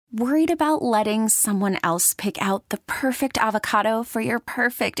Worried about letting someone else pick out the perfect avocado for your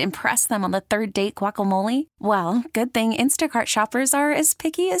perfect impress them on the third date guacamole? Well, good thing Instacart shoppers are as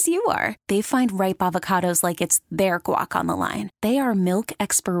picky as you are. They find ripe avocados like it's their guac on the line. They are milk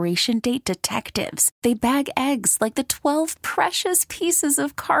expiration date detectives. They bag eggs like the 12 precious pieces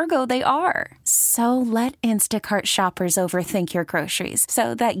of cargo they are. So let Instacart shoppers overthink your groceries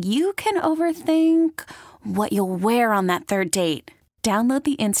so that you can overthink what you'll wear on that third date. Download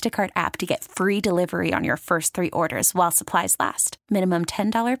the Instacart app to get free delivery on your first 3 orders while supplies last. Minimum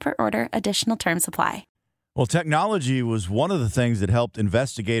 $10 per order. Additional terms apply. Well, technology was one of the things that helped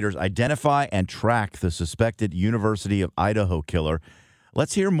investigators identify and track the suspected University of Idaho killer.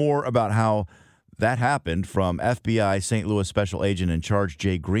 Let's hear more about how that happened from FBI St. Louis Special Agent in Charge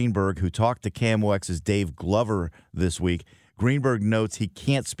Jay Greenberg, who talked to KMOX's Dave Glover this week. Greenberg notes he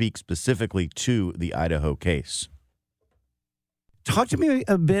can't speak specifically to the Idaho case. Talk to me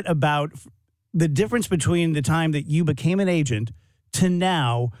a bit about the difference between the time that you became an agent to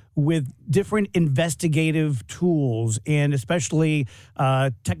now with different investigative tools and especially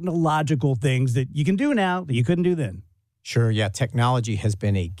technological things that you can do now that you couldn't do then. Sure, yeah. Technology has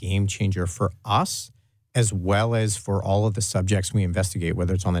been a game changer for us as well as for all of the subjects we investigate,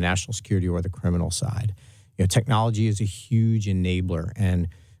 whether it's on the national security or the criminal side. You know, technology is a huge enabler, and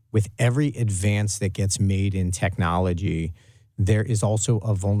with every advance that gets made in technology, there is also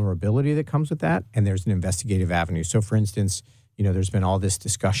a vulnerability that comes with that, and there's an investigative avenue. So, for instance, you know, there's been all this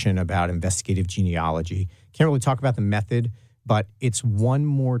discussion about investigative genealogy. Can't really talk about the method, but it's one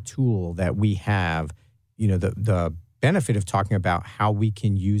more tool that we have. You know, the benefit of talking about how we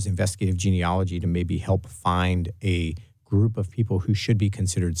can use investigative genealogy to maybe help find a group of people who should be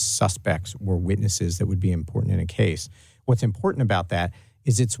considered suspects or witnesses that would be important in a case. What's important about that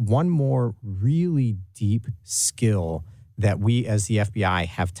is it's one more really deep skill that we as the FBI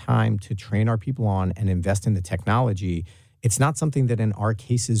have time to train our people on and invest in the technology. It's not something that in our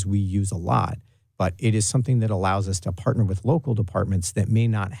cases we use a lot, but it is something that allows us to partner with local departments that may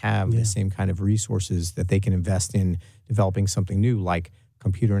not have the same kind of resources that they can invest in developing something new like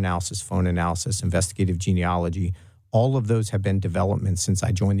computer analysis, phone analysis, investigative genealogy. All of those have been developments since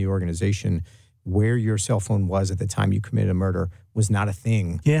I joined the organization. Where your cell phone was at the time you committed a murder was not a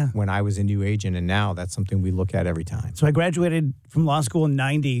thing when I was a new agent, and now that's something we look at every time. So I graduated from law school in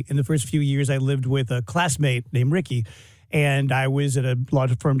 90. In the first few years, I lived with a classmate named Ricky, and I was at a law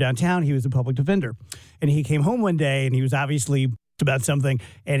firm downtown. He was a public defender, and he came home one day, and he was obviously about something,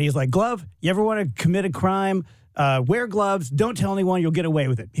 and he's like, Glove, you ever want to commit a crime? Wear gloves. Don't tell anyone. You'll get away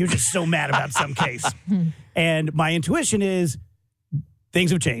with it. He was just so mad about some case. And my intuition is things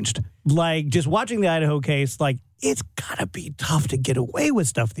have changed. Like, just watching the Idaho case, like, it's got to be tough to get away with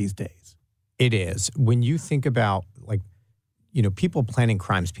stuff these days. It is. When you think about, like, you know, people planning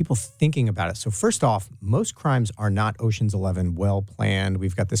crimes, people thinking about it. So first off, most crimes are not Ocean's 11 well planned.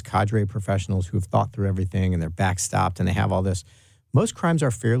 We've got this cadre of professionals who have thought through everything and they're backstopped and they have all this. Most crimes are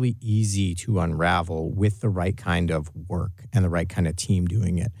fairly easy to unravel with the right kind of work and the right kind of team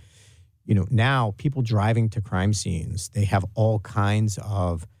doing it. You know, now people driving to crime scenes, they have all kinds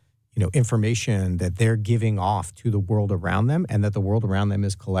of, you know, information that they're giving off to the world around them and that the world around them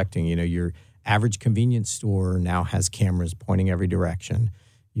is collecting. You know, your average convenience store now has cameras pointing every direction.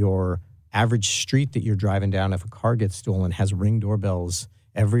 Your average street that you're driving down, if a car gets stolen, has Ring doorbells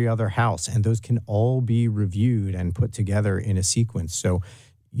every other house, and those can all be reviewed and put together in a sequence. So,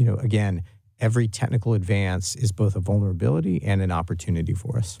 you know, again, every technical advance is both a vulnerability and an opportunity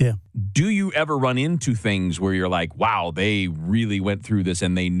for us. Yeah. Do you ever run into things where you're like, wow, they really went through this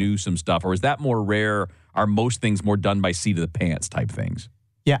and they knew some stuff? Or is that more rare? Are most things more done by seat of the pants type things?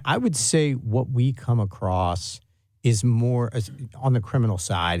 Yeah, I would say what we come across is more, on the criminal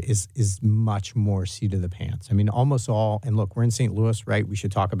side, is much more seat of the pants. I mean, almost all, and look, we're in St. Louis, right? We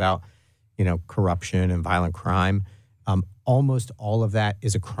should talk about, you know, corruption and violent crime. Almost all of that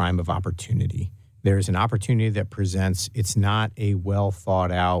is a crime of opportunity. There's an opportunity that presents. It's not a well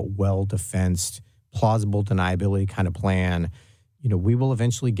thought out, well defensed, plausible deniability kind of plan. You know, we will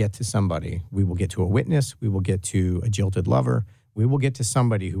eventually get to somebody. We will get to a witness. We will get to a jilted lover. We will get to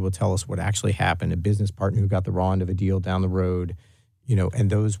somebody who will tell us what actually happened, a business partner who got the raw end of a deal down the road, you know, and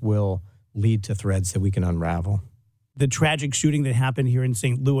those will lead to threads that we can unravel. The tragic shooting that happened here in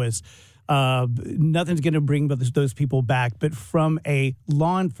St. Louis, nothing's going to bring those people back. But from a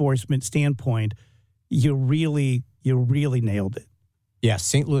law enforcement standpoint, you really nailed it. Yeah,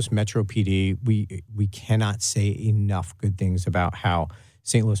 St. Louis Metro PD, we cannot say enough good things about how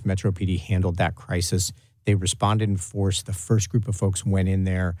St. Louis Metro PD handled that crisis. They responded in force. The first group of folks went in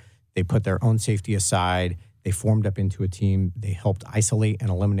there. They put their own safety aside. They formed up into a team. They helped isolate and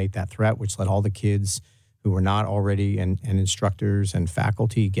eliminate that threat, which let all the kids who were not already and instructors and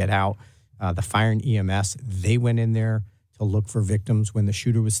faculty get out. The fire and EMS, they went in there to look for victims when the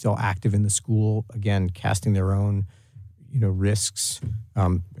shooter was still active in the school, again, casting their own risks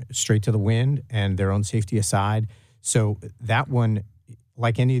straight to the wind and their own safety aside. So that one,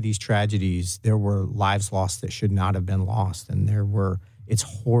 like any of these tragedies, there were lives lost that should not have been lost. And it's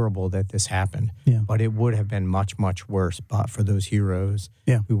horrible that this happened, but it would have been much, much worse but for those heroes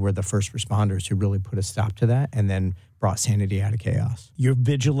who were the first responders who really put a stop to that and then brought sanity out of chaos. You're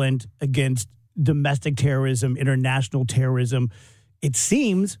vigilant against domestic terrorism, international terrorism. It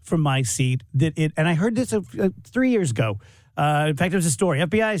seems from my seat that and I heard this 3 years ago. In fact, there's a story.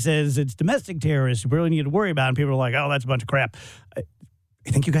 FBI says it's domestic terrorists you really need to worry about. And people are like, oh, that's a bunch of crap. I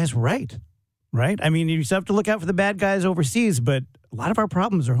think you guys were right? I mean, you still have to look out for the bad guys overseas, but a lot of our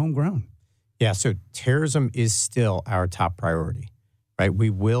problems are homegrown. Yeah, so terrorism is still our top priority, right? We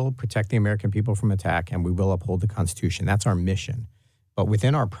will protect the American people from attack, and we will uphold the Constitution. That's our mission. But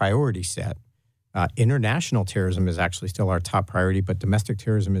within our priority set, international terrorism is actually still our top priority, but domestic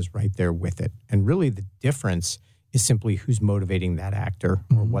terrorism is right there with it. And really the difference is simply who's motivating that actor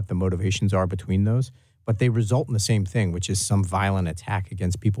or what the motivations are between those. But they result in the same thing, which is some violent attack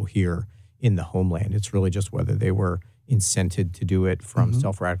against people here in the homeland. It's really just whether they were incented to do it from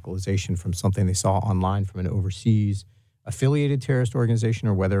self-radicalization, from something they saw online from an overseas affiliated terrorist organization,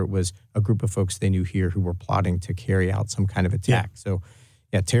 or whether it was a group of folks they knew here who were plotting to carry out some kind of attack. So,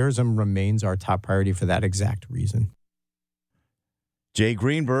 terrorism remains our top priority for that exact reason. Jay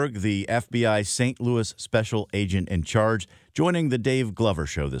Greenberg, the FBI St. Louis special agent in charge, joining the Dave Glover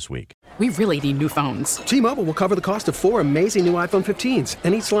Show this week. We really need new phones. T-Mobile will cover the cost of 4 amazing new iPhone 15s,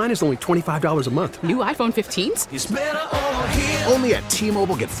 and each line is only $25 a month. New iPhone 15s? It's better over here. Only at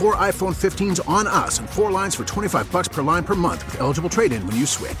T-Mobile, get 4 iPhone 15s on us and 4 lines for $25 per line per month with eligible trade-in when you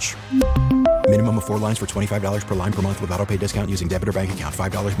switch. Minimum of 4 lines for $25 per line per month with autopay discount using debit or bank account.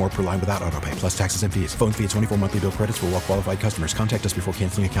 $5 more per line without autopay, plus taxes and fees. Phone fee at 24 monthly bill credits for well-qualified customers. Contact us before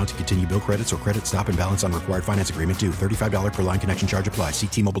canceling account to continue bill credits or credit stop and balance on required finance agreement due. $35 per line connection charge applies. See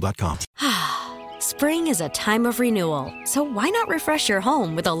T-Mobile.com. Spring is a time of renewal, so why not refresh your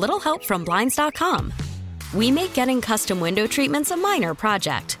home with a little help from Blinds.com? We make getting custom window treatments a minor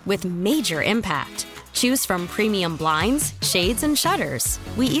project with major impact. Choose from premium blinds, shades, and shutters.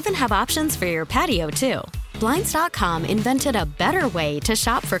 We even have options for your patio, too. Blinds.com invented a better way to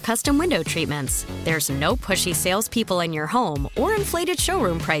shop for custom window treatments. There's no pushy salespeople in your home or inflated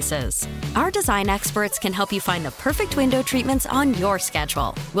showroom prices. Our design experts can help you find the perfect window treatments on your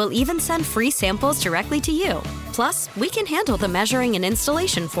schedule. We'll even send free samples directly to you. Plus, we can handle the measuring and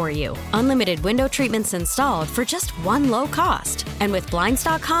installation for you. Unlimited window treatments installed for just one low cost. And with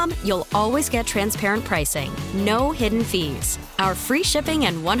Blinds.com, you'll always get transparent pricing. No hidden fees. Our free shipping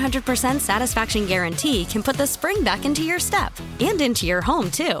and 100% satisfaction guarantee can put the spring back into your step and into your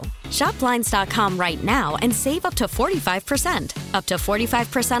home, too. Shop Blinds.com right now and save up to 45%. Up to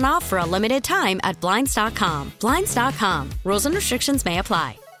 45% off for a limited time at Blinds.com. Blinds.com. Rules and restrictions may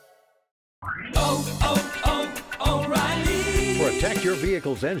apply. O'Reilly. Protect your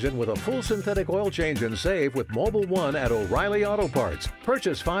vehicle's engine with a full synthetic oil change and save with Mobil 1 at O'Reilly Auto Parts.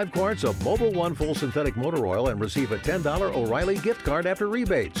 Purchase 5 quarts of Mobil 1 full synthetic motor oil and receive a $10 O'Reilly gift card after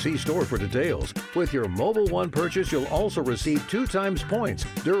rebate. See store for details. With your Mobil 1 purchase, you'll also receive 2 times points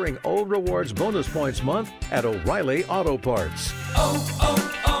during O Rewards Bonus Points Month at O'Reilly Auto Parts.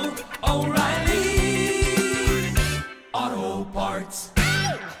 O'Reilly Auto Parts.